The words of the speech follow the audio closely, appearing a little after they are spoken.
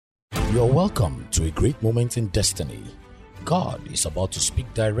You're welcome to a great moment in destiny. God is about to speak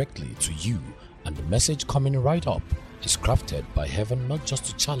directly to you, and the message coming right up is crafted by heaven not just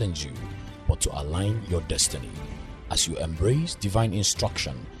to challenge you, but to align your destiny. As you embrace divine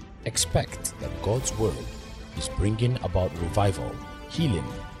instruction, expect that God's word is bringing about revival, healing,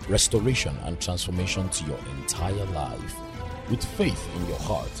 restoration, and transformation to your entire life. With faith in your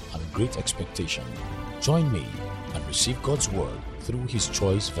heart and great expectation, join me and receive God's word through his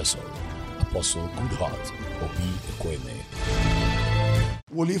choice vessel, Apostle Goodheart Obi Ekweme.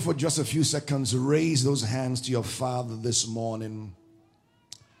 Will you for just a few seconds raise those hands to your Father this morning?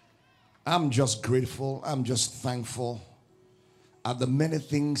 I'm just grateful. I'm just thankful at the many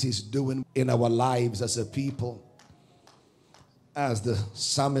things he's doing in our lives as a people. As the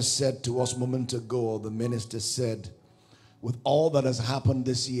psalmist said to us a moment ago, or the minister said, with all that has happened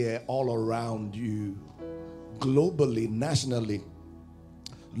this year all around you, globally, nationally,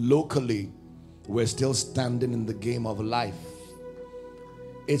 locally, we're still standing in the game of life.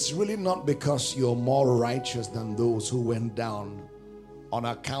 It's really not because you're more righteous than those who went down on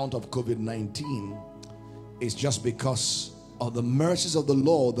account of COVID-19. It's just because of the mercies of the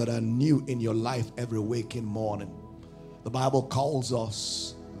Lord that are new in your life every waking morning. The Bible calls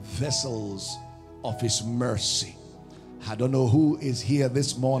us vessels of his mercy. I don't know who is here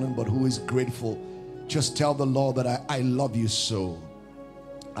this morning, but who is grateful. Just tell the Lord that I love you so.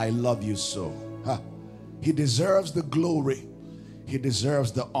 I love you so. He deserves the glory. He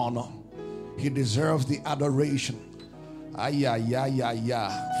deserves the honor. He deserves the adoration.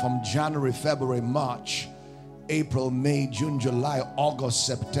 From January, February, March, April, May, June, July, August,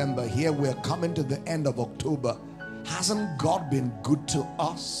 September. Here we're coming to the end of October. Hasn't God been good to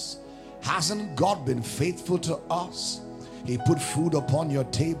us? Hasn't God been faithful to us? He put food upon your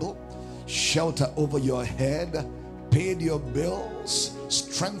table, shelter over your head, paid your bills,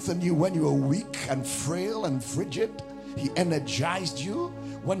 strengthened you when you were weak and frail and frigid. He energized you.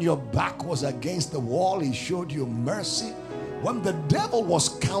 When your back was against the wall, he showed you mercy. When the devil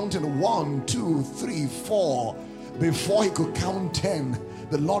was counting 1, 2, 3, 4, before he could count 10,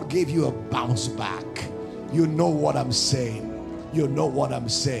 the Lord gave you a bounce back. You know what I'm saying. You know what I'm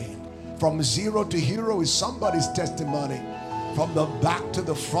saying. From zero to hero is somebody's testimony. From the back to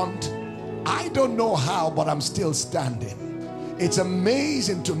the front, I don't know how, but I'm still standing. It's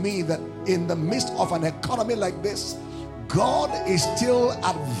amazing to me that in the midst of an economy like this, God is still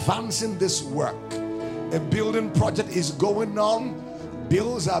advancing this work. A building project is going on.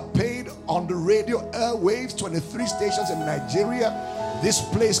 Bills are paid on the radio airwaves, 23 stations in Nigeria. This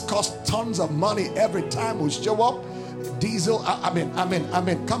place costs tons of money every time we show up. Diesel,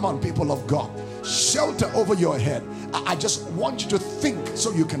 come on, people of God. Shelter over your head. I just want you to think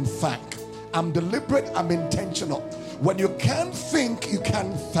so you can thank. I'm deliberate, I'm intentional. When you can't think, you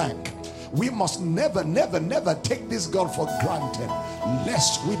can thank. We must never take this God for granted,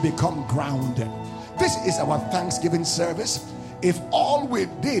 lest we become grounded. This is our Thanksgiving service. If all we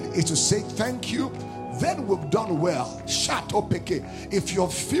did is to say thank you, then we've done well. Shato Peke. If you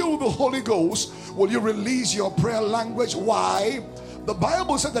feel the Holy Ghost, will you release your prayer language? Why? The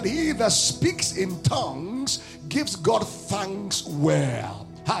Bible said that he that speaks in tongues gives God thanks well.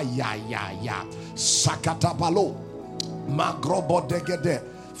 Sakatapalo. Magrobo degede.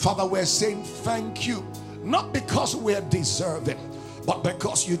 Father, we're saying thank you, not because we're deserving, but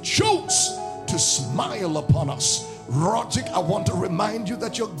because you chose to smile upon us. Rogic, I want to remind you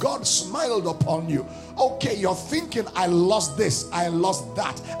that your God smiled upon you. Okay, you're thinking, I lost this, I lost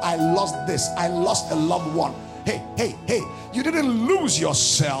that, I lost this, I lost a loved one. Hey, you didn't lose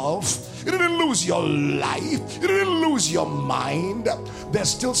yourself. You didn't lose your life. You didn't lose your mind. There's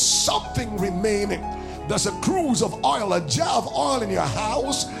still something remaining. There's a cruse of oil, a jar of oil in your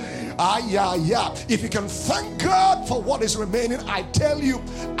house. If you can thank God for what is remaining, I tell you,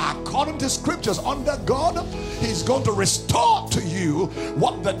 according to scriptures, under God, he's going to restore to you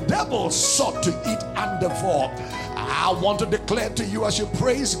what the devil sought to eat and devour. I want to declare to you as you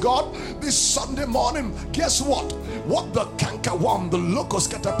praise God this Sunday morning, guess what? What the cankerworm, the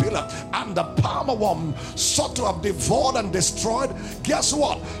locust caterpillar, and the palmer worm sought to have devoured and destroyed, guess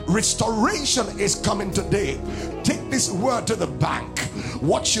what? Restoration is coming today. Take this word to the bank.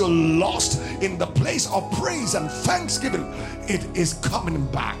 What you lost in the place of praise and thanksgiving, it is coming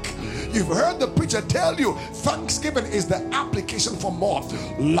back. You've heard the preacher tell you thanksgiving is the application for more.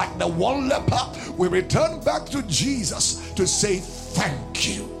 Like the one leper, we return back to Jesus to say thank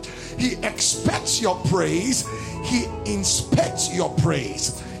you. He expects your praise. He inspects your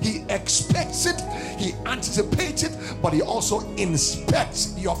praise. He expects it, he anticipates it, but he also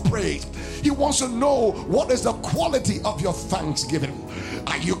inspects your praise. He wants to know what is the quality of your thanksgiving.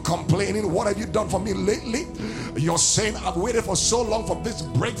 Are you complaining? What have you done for me lately? You're saying, I've waited for so long for this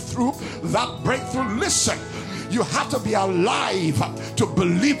breakthrough, that breakthrough. Listen, you have to be alive to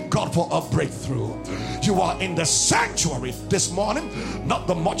believe God for a breakthrough. You are in the sanctuary this morning, not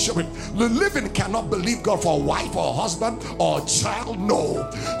the mortuary. The living cannot believe God for a wife or a husband or a child. No,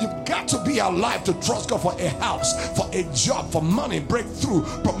 you've got to be alive to trust God for a house, for a job, for money, breakthrough,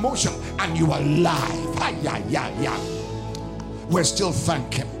 promotion, and you are alive. We're still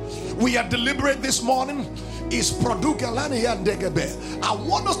thanking. We are deliberate this morning. Is Produgalani and Degebe. I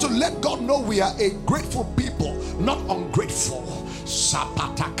want us to let God know we are a grateful people, not ungrateful.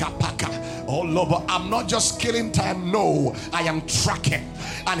 Sapatakapaka. Oh Lord, I'm not just killing time. No, I am tracking.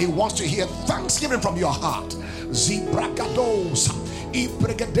 And He wants to hear thanksgiving from your heart. Zibragados.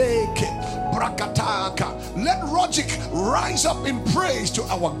 Ibregadeke. Brakataka. Let logic rise up in praise to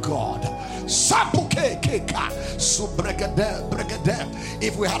our God.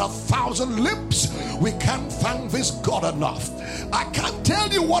 If we had 1,000 lips, we can't thank this God enough. I can't tell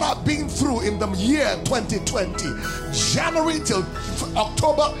you what I've been through in the year 2020, January till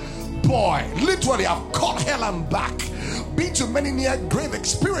October. Boy, literally I've caught hell and back. Been to many near grave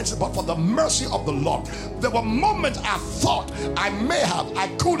experiences, but for the mercy of the Lord, there were moments I thought I may have, I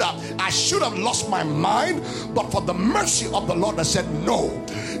could have, I should have lost my mind, but for the mercy of the Lord, I said no.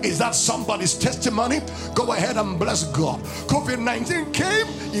 Is that somebody's testimony? Go ahead and bless God. COVID-19 came,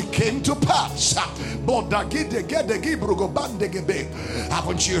 it came to pass.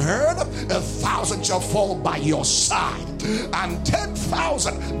 Haven't you heard? 1,000 shall fall by your side, and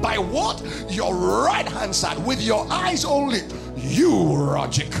 10,000 by what? Your right hand side, with your eyes only. You,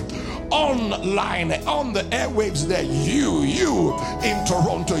 Rogic, online, on the airwaves there, you in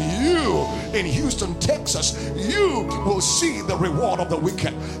Toronto, you in Houston, Texas, you will see the reward of the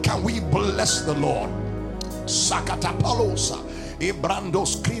wicked. Can we bless the Lord? Sakata Palosa,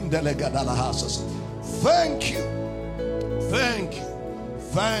 Ibrandos Krindelegadalahasas. Thank you, thank you,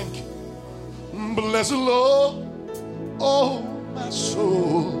 thank you. Bless the Lord, oh my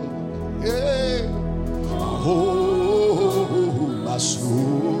soul, yeah. Oh my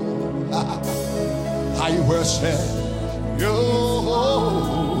soul, I worship you.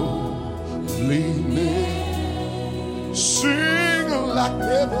 Lead me, sing like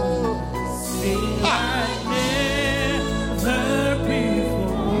never,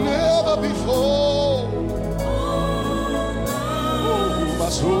 never before. Oh my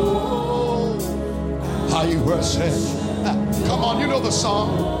soul, I worship. Come on, you know the song.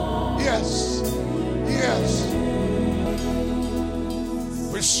 Yes. Yes,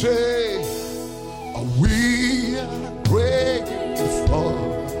 we say, we are grateful.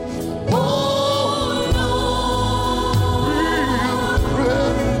 Oh, we are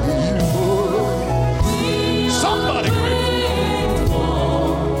grateful. Somebody grateful.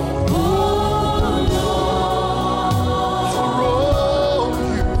 For all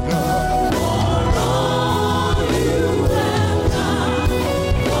you've done.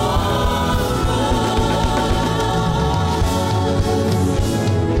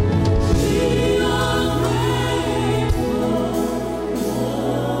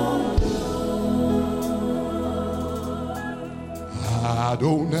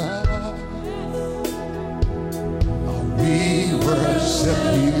 Adonai, we worship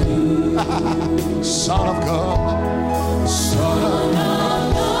you, Son of God, Son of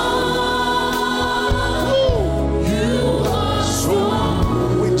God. You are so.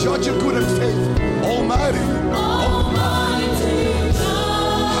 We judge you good and faithful, Almighty, Almighty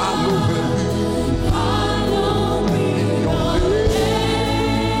God. Hallowed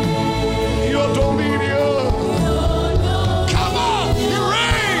be your dominion.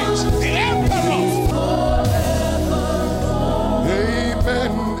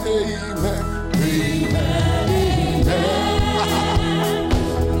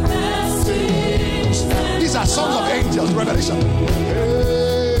 Songs of angels, Revelation.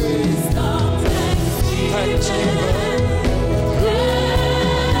 Hey, thanks,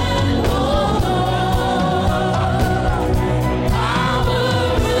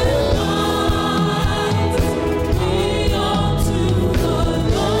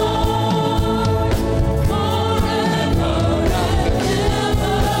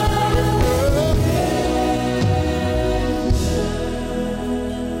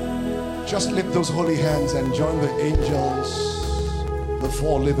 just lift those holy hands and join the angels, the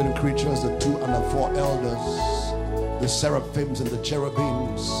 4 living creatures, the 2 and the 4 elders, the seraphims and the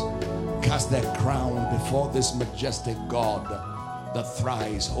cherubims, cast their crown before this majestic God, the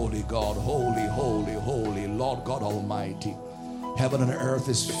thrice holy God. Holy, holy, holy Lord God Almighty. Heaven and earth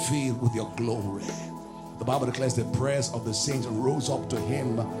is filled with your glory. The Bible declares the prayers of the saints rose up to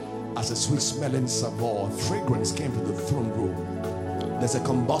him as a sweet smelling savour. Fragrance came to the throne room. There's a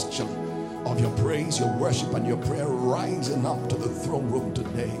combustion of your praise, your worship, and your prayer rising up to the throne room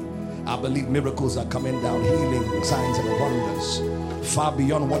today. I believe miracles are coming down, healing, signs and wonders, far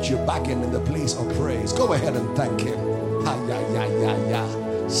beyond what you're backing in the place of praise. Go ahead and thank him. I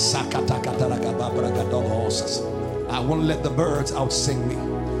won't let the birds outsing me.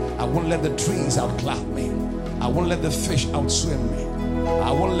 I won't let the trees outclap me. I won't let the fish outswim me.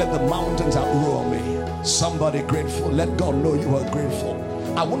 I won't let the mountains outroar me. Somebody grateful, let God know you are grateful.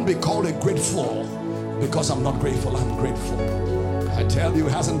 I won't be called a grateful because I'm not grateful. I'm grateful. I tell you,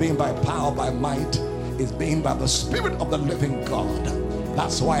 it hasn't been by power, by might. It's been by the Spirit of the living God.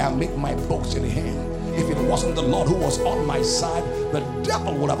 That's why I make my boast in him. If it wasn't the Lord who was on my side, the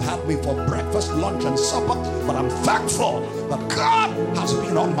devil would have had me for breakfast, lunch, and supper. But I'm thankful that God has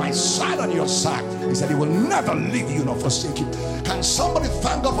been on my side, on your side. He said he will never leave you nor forsake you. Can somebody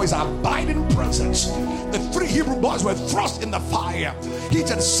thank God for his abiding presence? The 3 Hebrew boys were thrust in the fire,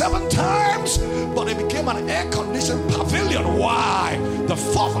 heated 7 times, but it became an air-conditioned pavilion. Why? The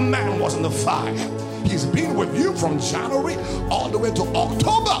 4th man was in the fire. He's been with you from January all the way to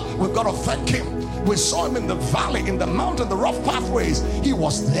October. We've got to thank him. We saw him in the valley, in the mountain, the rough pathways. He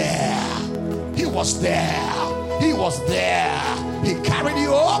was there. He was there. He was there. He carried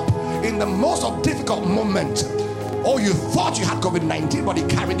you up in the most of difficult moment. Oh, you thought you had COVID-19, but he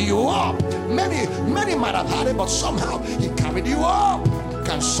carried you up. Many might have had it, but somehow he carried you up.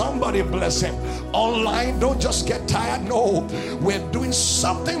 Can somebody bless him? Online, don't just get tired. No, we're doing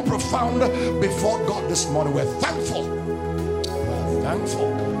something profound before God this morning. We're thankful. We're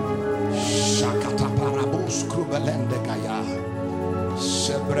thankful. Shakata parabus krubelende kaya.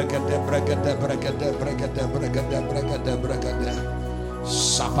 Sebregede bregede bregede bregede bregede bregede bregede.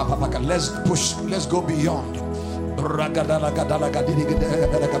 Sapapapaka. Let's push. Let's go beyond. Bragada lagada lagadi digede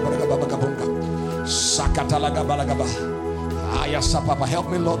bregede bregede bunga. Sakata lagaba lagaba. Aya sapapa. Help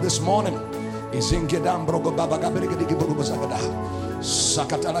me, Lord, this morning. Izingedam brogo baba gabrigedi giburugo sagada.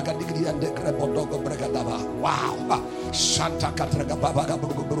 Sakata lagadi ande krebodogo bregadaba. Wow. Santa katraga baba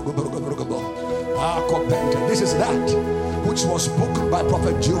gaburugo burugo burugo burugo. This is that which was spoken by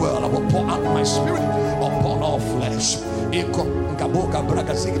Prophet Joel. I will pour out my spirit upon all flesh.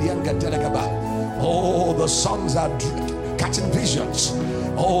 Oh, the sons are catching visions.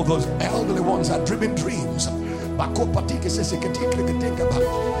 Oh, those elderly ones are dreaming dreams.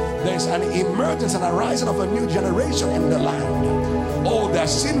 There's an emergence and a rising of a new generation in the land. Oh, they're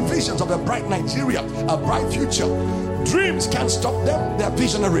seeing visions of a bright Nigeria, a bright future. Dreams can't stop them. They're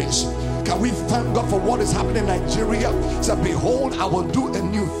visionaries. Can we thank God for what is happening in Nigeria? So behold, I will do a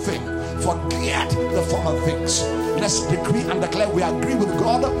new thing. Forget the former things. Let's decree and declare we agree with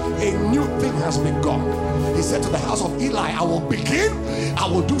God. A new thing has begun. He said to the house of Eli, I will begin. I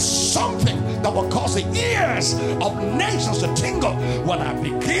will do something that will cause the ears of nations to tingle. When I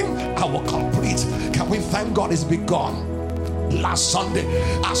begin, I will complete. Can we thank God it's begun? Last Sunday,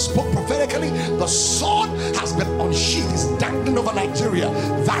 I spoke prophetically. The sword has been unsheathed. It's dangling over Nigeria.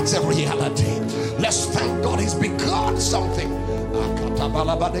 That's a reality. Let's thank God he's begun something.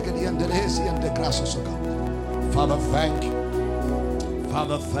 Father, thank you.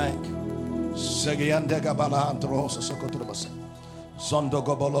 Father, thank you.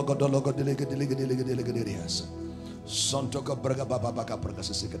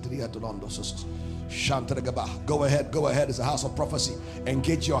 Go ahead. It's a house of prophecy.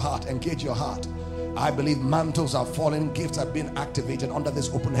 Engage your heart. I believe mantles are falling, gifts are being activated under this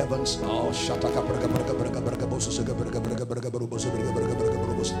open heavens. Oh,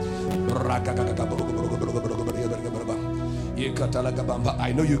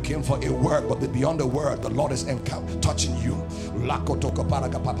 I know you came for a word, but beyond the word, the Lord is touching you.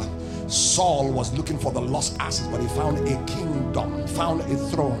 Saul was looking for the lost asses, but he found a kingdom, found a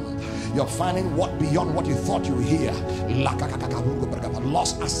throne. You're finding what beyond what you thought you were here.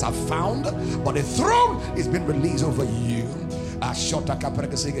 Lost asses are found, but a throne is being released over you.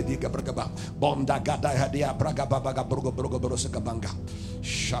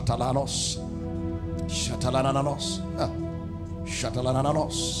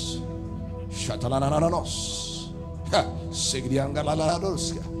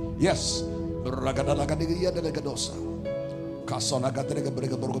 Yes.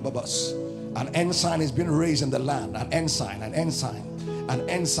 An ensign is being raised in the land. An ensign,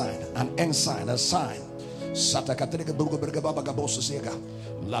 a sign.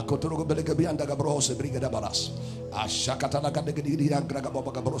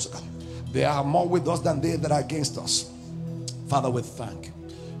 There are more with us than they that are against us. Father, we thank you.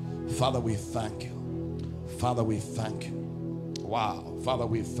 Father, we thank you. Father, we thank you. Wow. Father,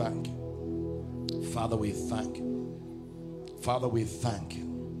 we thank you. Father, we thank you. Father, we thank you.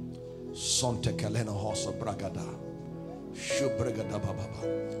 Sonte kalena hosa bragada. Shubragada baba.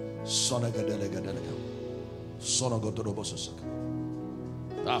 Sonagadelegadelega. Sonagodorobososaka.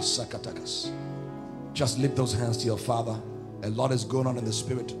 Asakatakas. Just lift those hands to your Father. A lot is going on in the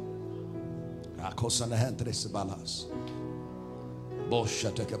spirit.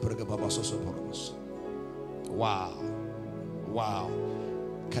 Wow. Wow.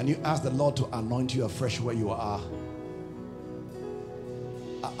 Can you ask the Lord to anoint you afresh where you are?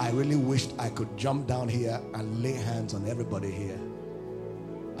 I really wished I could jump down here and lay hands on everybody here.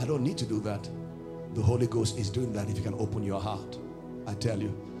 I don't need to do that. The Holy Ghost is doing that if you can open your heart. I tell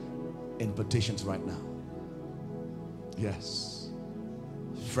you, invitations right now. Yes.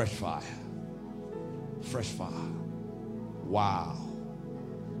 Fresh fire. Fresh fire. Wow.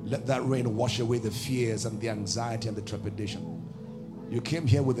 Let that rain wash away the fears and the anxiety and the trepidation. You came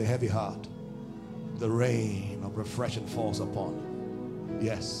here with a heavy heart. The rain of refreshing falls upon you.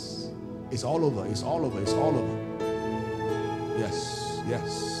 Yes. It's all over. It's all over. It's all over. Yes.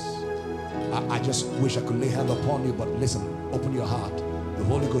 Yes. I just wish I could lay hand upon you, but listen, open your heart. The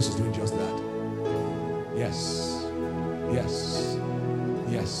Holy Ghost is doing just that. Yes. Yes.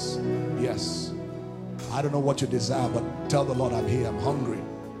 Yes. Yes. I don't know what you desire, but tell the Lord, I'm here. I'm hungry.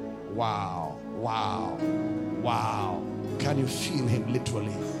 Wow. Wow. Wow. Can you feel him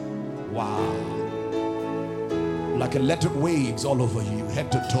literally? Wow. Like electric waves all over you, head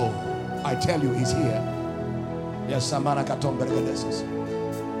to toe. I tell you, he's here. Yes, Samana Katom Bergadesis.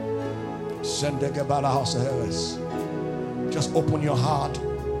 Just open your heart.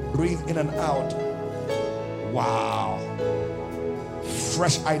 Breathe in and out. Wow.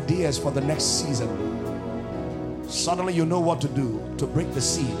 Fresh ideas for the next season. Suddenly you know what to do to break the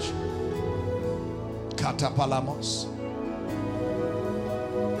siege. Katapalamos.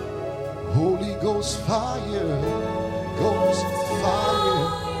 Holy Ghost fire. Ghost fire.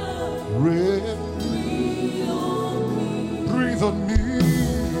 Breathe on me.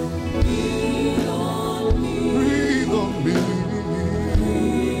 Breathe on me.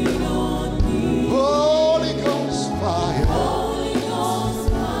 Holy Ghost fire.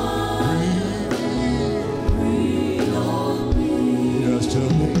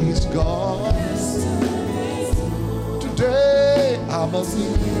 Yesterday's gone. Today I'm a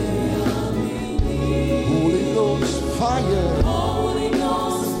Holy Ghost fire.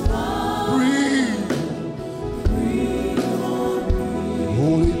 Breathe.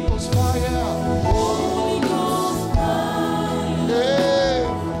 Holy Ghost fire. Yeah.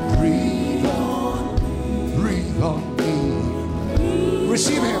 Breathe on me.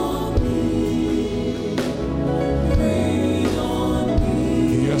 Receive him.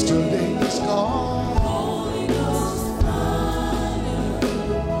 Yesterday is gone.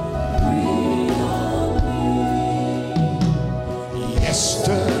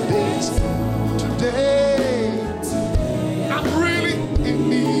 Yesterday's today. I'm really in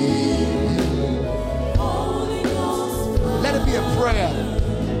need. Let it be a prayer.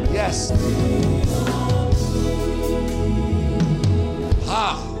 Yes.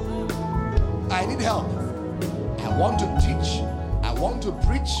 I need help. I want to teach. I want to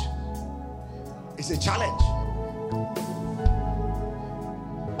preach. It's a challenge.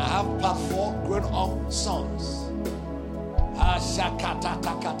 I have part 4 grown up sons.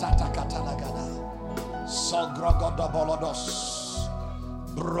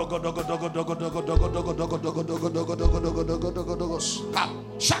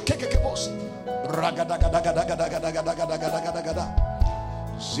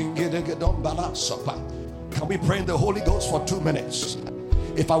 Can we pray in the Holy Ghost for 2 minutes?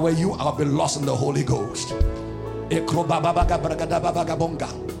 If I were you, I'll be lost in the Holy Ghost. Any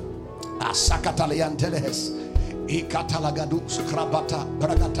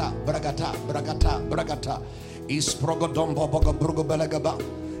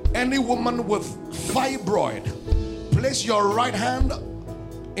woman with fibroid, place your right hand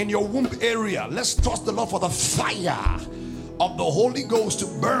in your womb area. Let's trust the Lord for the fire of the Holy Ghost to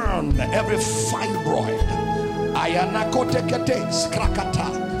burn every fibroid.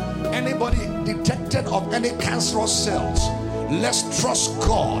 Anybody detected of any cancerous cells, let's trust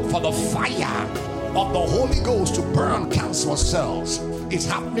God for the fire of the Holy Ghost to burn cancerous cells. It's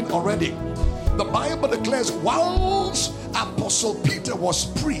happening already. The Bible declares, whilst Apostle Peter was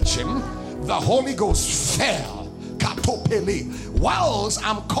preaching, the Holy Ghost fell. Whilst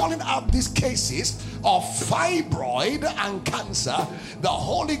I'm calling out these cases of fibroid and cancer, the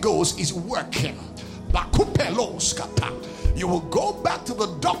Holy Ghost is working. You will go back to the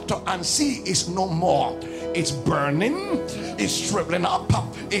doctor and see it's no more. It's burning, it's shriveling up,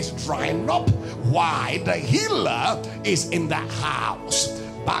 it's drying up. Why? The healer is in the house.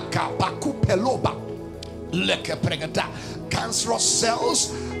 Cancerous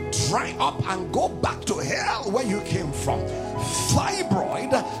cells dry up and go back to hell where you came from.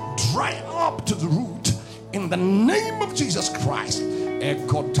 Fibroid, dry up to the root in the name of Jesus Christ.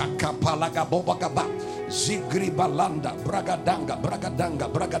 Zigribalanda, bragadanga.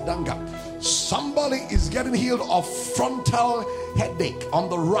 Somebody is getting healed of frontal headache on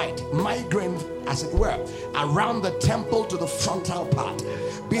the right, migraine as it were, around the temple to the frontal part,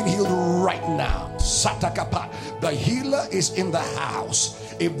 being healed right now. Satakapa, the healer is in the house.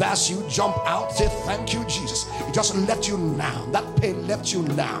 If that's you, jump out, say thank you, Jesus. It just left you now. That pain left you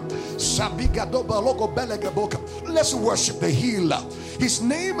now. Let's worship the healer. His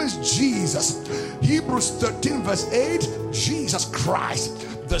name is Jesus. Hebrews 13 verse 8, Jesus Christ,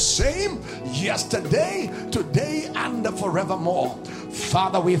 the same yesterday, today, and forevermore.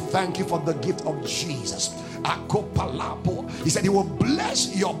 Father, we thank you for the gift of Jesus. He said he will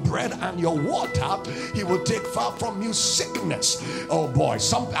bless your bread and your water. He will take far from you sickness. Oh boy,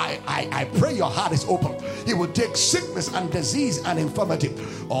 I pray your heart is open. He will take sickness and disease and infirmity.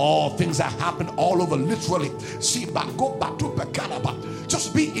 All things that happen all over, literally. See, go back to Pekanaba.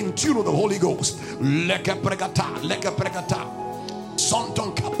 Just be in tune with the Holy Ghost. Leke pregata.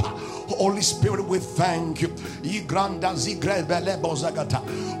 Sonton kapa. Holy Spirit, we thank you.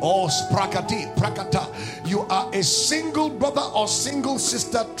 Oh, prakata. You are a single brother or single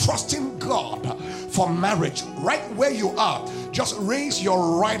sister trusting God for marriage. Right where you are, just raise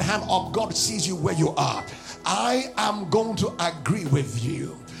your right hand up. God sees you where you are. I am going to agree with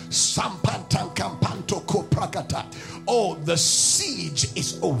you. Oh, the siege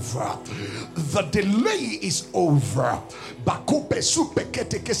is over. The delay is over.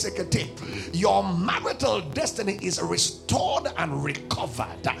 Your marital destiny is restored and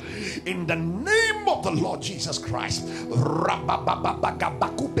recovered in the name of the Lord Jesus Christ.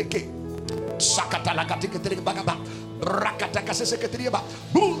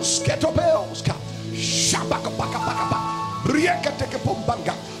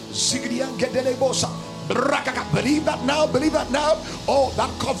 Believe that now, believe that now. Oh, that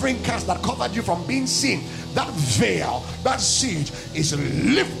covering cast that covered you from being seen, that veil, that siege is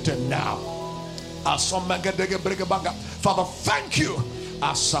lifted now. Father, thank you.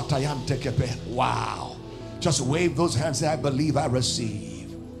 Wow. Just wave those hands, say, I believe, I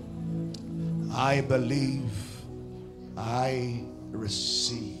receive. I believe, I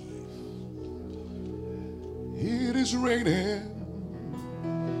receive. It is raining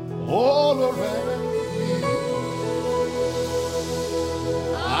all around me.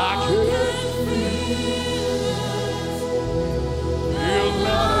 I can feel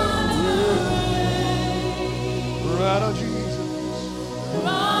that right on Jesus.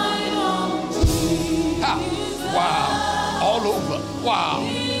 Right on Jesus. Wow. All over. Wow.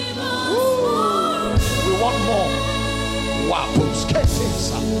 Woo. We want more. Wow.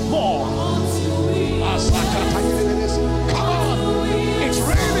 More. Come on. It's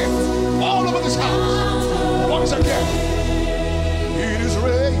raining all over this house. Once again. It is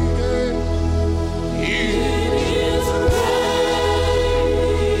raining. It is raining.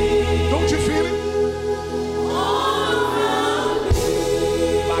 Don't you feel it? All around me.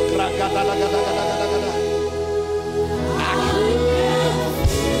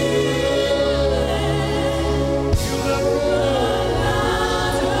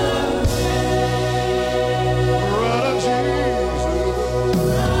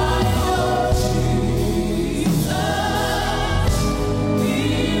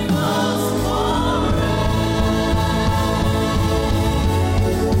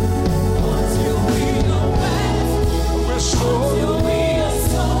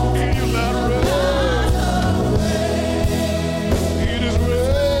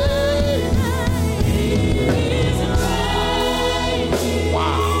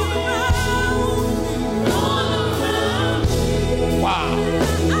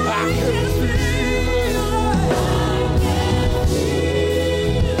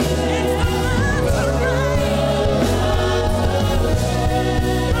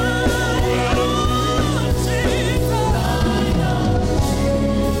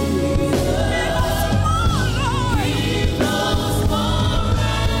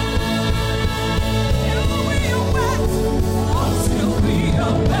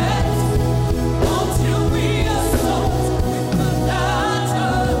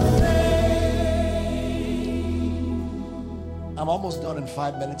 I'm almost done in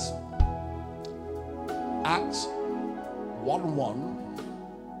 5 minutes. Acts 1:1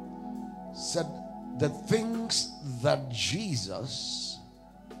 said the things that Jesus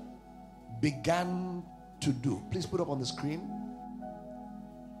began to do. Please put up on the screen.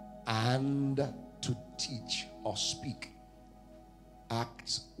 And to teach or speak.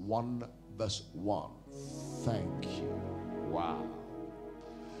 Acts 1 verse 1. Thank you. Wow.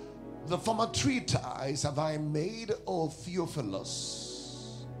 The former treatise have I made, O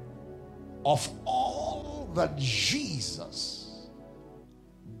Theophilus, of all that Jesus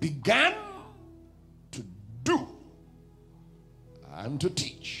began to do and to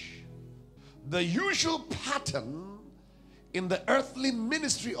teach. The usual pattern in the earthly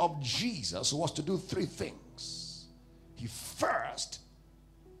ministry of Jesus was to do three things. He first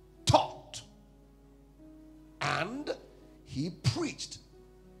taught, and he preached,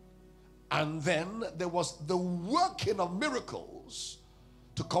 and then there was the working of miracles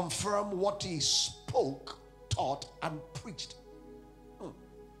to confirm what he spoke, taught, and preached.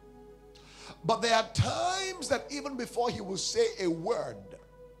 But there are times that even before he will say a word,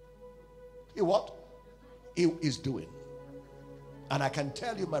 he what? He is doing. And I can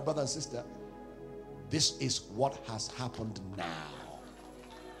tell you, my brother and sister, this is what has happened now.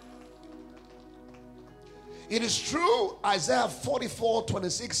 It is true, Isaiah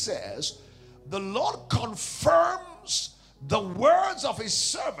 44:26 says, the Lord confirms the words of his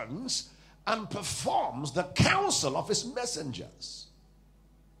servants and performs the counsel of his messengers.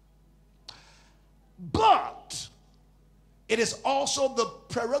 But it is also the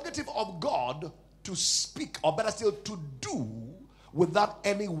prerogative of God to speak, or better still, to do without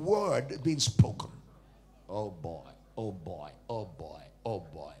any word being spoken. Oh boy, oh boy, oh boy, oh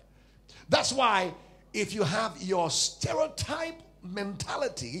boy. That's why if you have your stereotype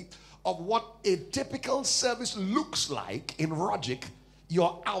mentality of what a typical service looks like in Rogic,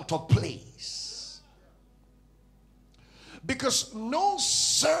 you're out of place. Because no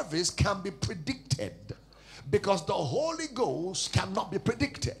service can be predicted, because the Holy Ghost cannot be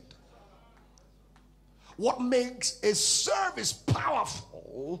predicted. What makes a service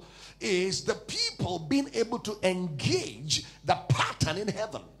powerful is the people being able to engage the pattern in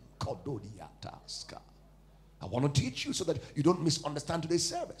heaven. I want to teach you so that you don't misunderstand today's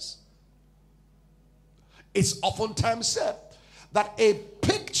service. It's oftentimes said that a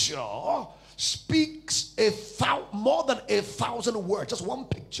picture speaks more than 1,000 words. Just one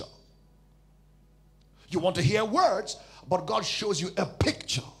picture. You want to hear words, but God shows you a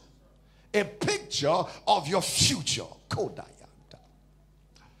picture. A picture of your future.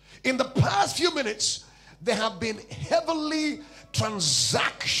 In the past few minutes, there have been heavenly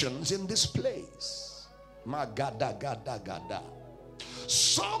transactions in this place.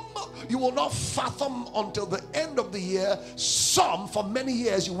 Some you will not fathom until the end of the year. Some for many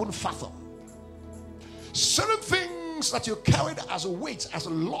years you wouldn't fathom. Certain things that you carried as weights, as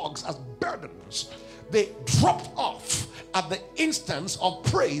logs, as burdens, they dropped off at the instance of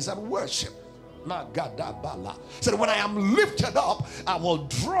praise and worship. Said, when I am lifted up, I will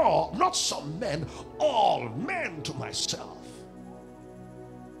draw not some men, all men to myself.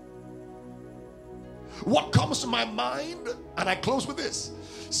 What comes to my mind, and I close with this,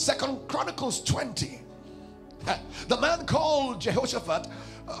 2 Chronicles 20. The man called Jehoshaphat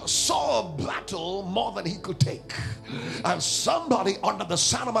saw a battle more than he could take. And somebody under the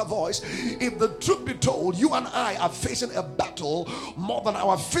sound of my voice, if the truth be told, you and I are facing a battle more than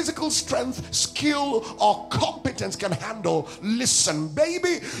our physical strength, skill, or competence can handle. Listen,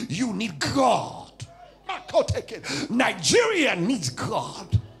 baby, you need God. Nigeria needs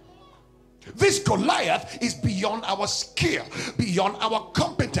God. This Goliath is beyond our skill, beyond our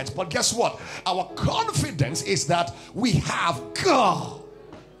competence. But guess what? Our confidence is that we have God.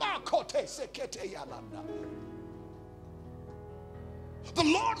 The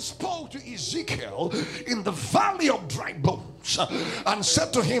Lord spoke to Ezekiel in the valley of dry bones and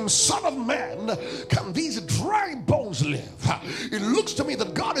said to him, son of man, can these dry bones live? It looks to me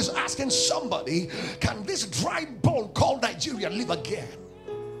that God is asking somebody, can this dry bone called Nigeria live again?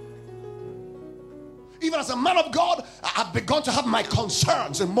 Even as a man of God, I've begun to have my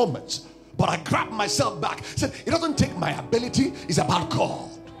concerns in moments. But I grabbed myself back. Said, it doesn't take my ability, it's about God.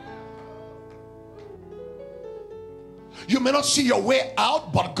 You may not see your way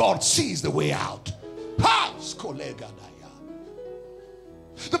out, but God sees the way out. The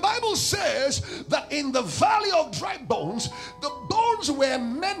Bible says that in the valley of dry bones, the bones were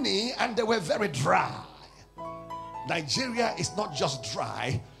many and they were very dry. Nigeria is not just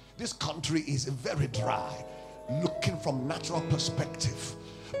dry. This country is very dry, looking from natural perspective.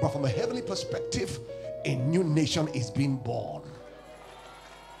 But from a heavenly perspective, a new nation is being born.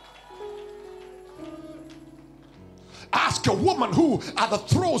 Ask Ask a woman who at the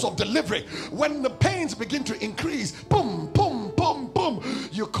throes of delivery, when the pains begin to increase, boom, boom, boom, boom,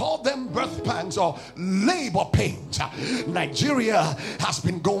 you call them birth pangs or labor pains. Nigeria has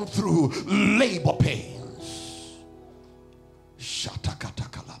been going through labor pains.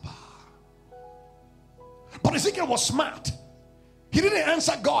 Shatakatalaba. But Ezekiel was smart. He didn't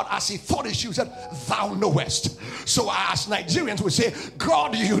answer God as he thought he should. He said, thou knowest. So as Nigerians would say,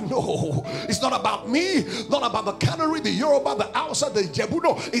 God, you know. It's not about me, not about the Kanuri, the Yoruba, the Hausa, the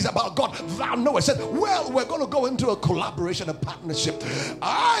Jebuno. It's about God. Thou knowest. He said, well, we're going to go into a collaboration, a partnership.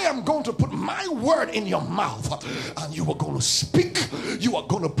 I am going to put my word in your mouth, and you are going to speak. You are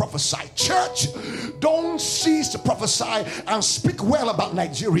going to prophesy. Church, don't cease to prophesy and speak well about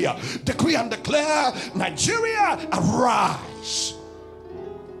Nigeria. Decree and declare, Nigeria, arise.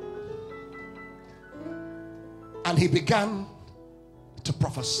 And he began to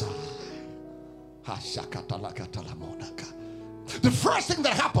prophesy. The first thing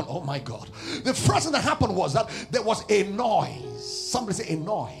that happened, oh my God, the first thing that happened was that there was a noise. Somebody say a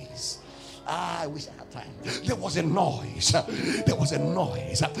noise. I wish I had time. There was a noise. There was a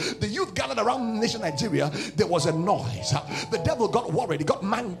noise. The youth gathered around nation Nigeria. There was a noise. The devil got worried. He got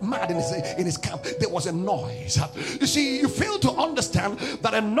mad in his camp. There was a noise. You see, you fail to understand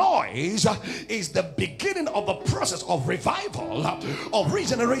that a noise is the beginning of the process of revival, of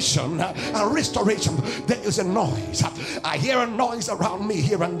regeneration and restoration. There is a noise. I hear a noise around me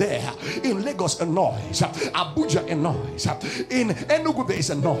here and there. In Lagos, a noise. Abuja, a noise. In Enugu, there is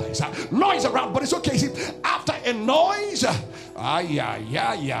a noise. Noise around, but it's okay. See, after a noise,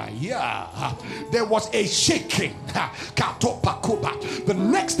 there was a shaking. The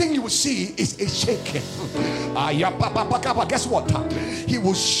next thing you will see is a shaking. Guess what? He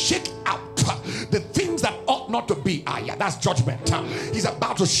will shake out the things that ought not to be. That's judgment. He's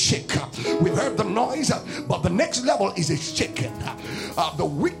about to shake. We've heard the noise, but the next level is a shaking. The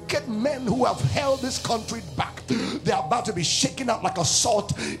wicked men who have held this country back, they're about to be shaken out like a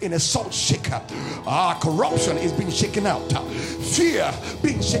salt in a salt shaker. Corruption is being shaken out. Fear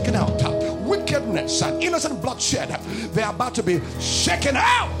being shaken out. Wickedness and innocent bloodshed, they're about to be shaken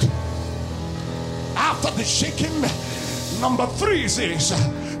out. After the shaking, number 3 says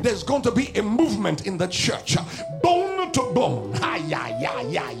there's going to be a movement in the church, bone to bone.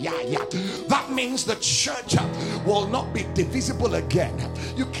 That means the church will not be divisible again.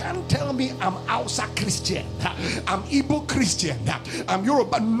 You can't tell me I'm Hausa Christian, I'm Igbo Christian, I'm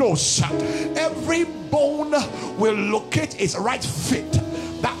Yoruba. No, sir. Every bone will locate its right fit.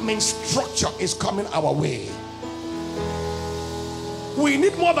 That means structure is coming our way. We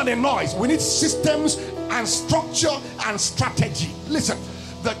need more than a noise. We need systems and structure and strategy. Listen,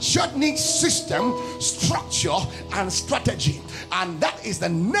 the church needs system, structure, and strategy. And that is the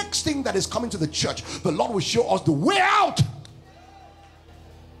next thing that is coming to the church. The Lord will show us the way out.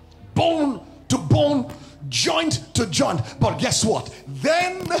 Bone to bone, joint to joint. But guess what?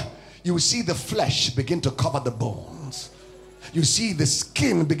 Then you will see the flesh begin to cover the bones. You see the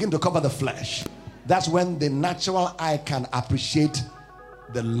skin begin to cover the flesh. That's when the natural eye can appreciate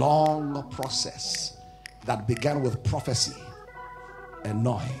the long process that began with prophecy, a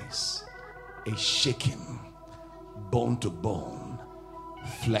noise, a shaking, bone to bone,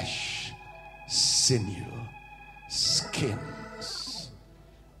 flesh, sinew, skins.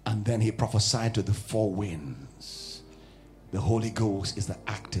 And then he prophesied to the 4 winds. The Holy Ghost is the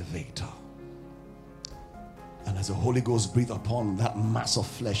activator. And as the Holy Ghost breathed upon that mass of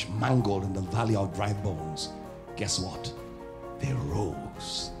flesh mangled in the valley of dry bones, guess what? They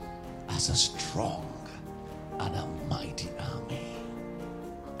rose as a strong and a mighty army.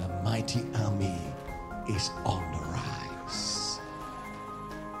 A mighty army is on the rise.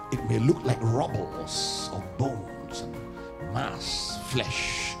 It may look like rubbles of bones and mass,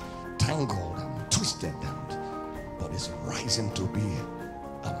 flesh, tangled and twisted, but it's rising to be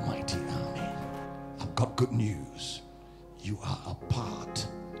a mighty army. I've got good news. You are a part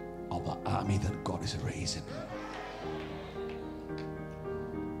of an army that God is raising.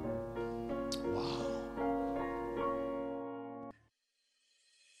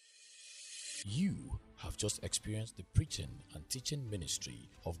 You have just experienced the preaching and teaching ministry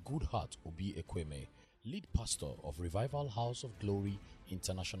of Goodheart Obi Ekweme, lead pastor of Revival House of Glory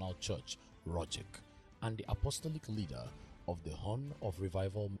International Church, Rojek, and the apostolic leader of the Horn of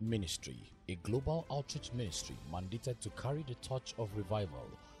Revival Ministry, a global outreach ministry mandated to carry the torch of revival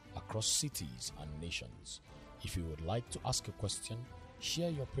across cities and nations. If you would like to ask a question, share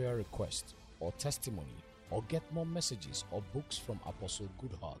your prayer request or testimony, or get more messages or books from Apostle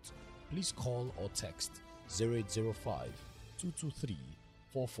Goodheart, please call or text 0805 223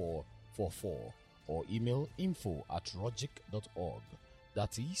 4444 or email info@rogic.org.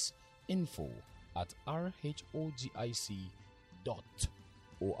 That is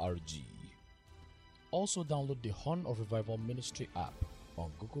info@rhogic.org. Also download the Horn of Revival Ministry app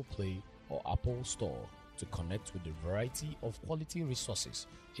on Google Play or Apple Store to connect with the variety of quality resources,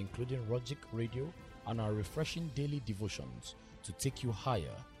 including Rogic Radio and our refreshing daily devotions to take you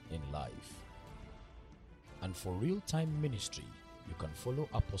higher in life. And for real-time ministry, you can follow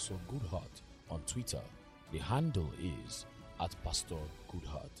Apostle Goodheart on Twitter. The handle is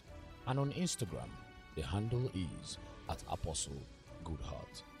 @PastorGoodheart. And on Instagram, the handle is @Apostle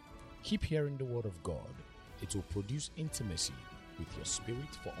Goodheart. Keep hearing the word of God. It will produce intimacy with your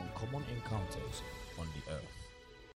spirit for uncommon encounters on the earth.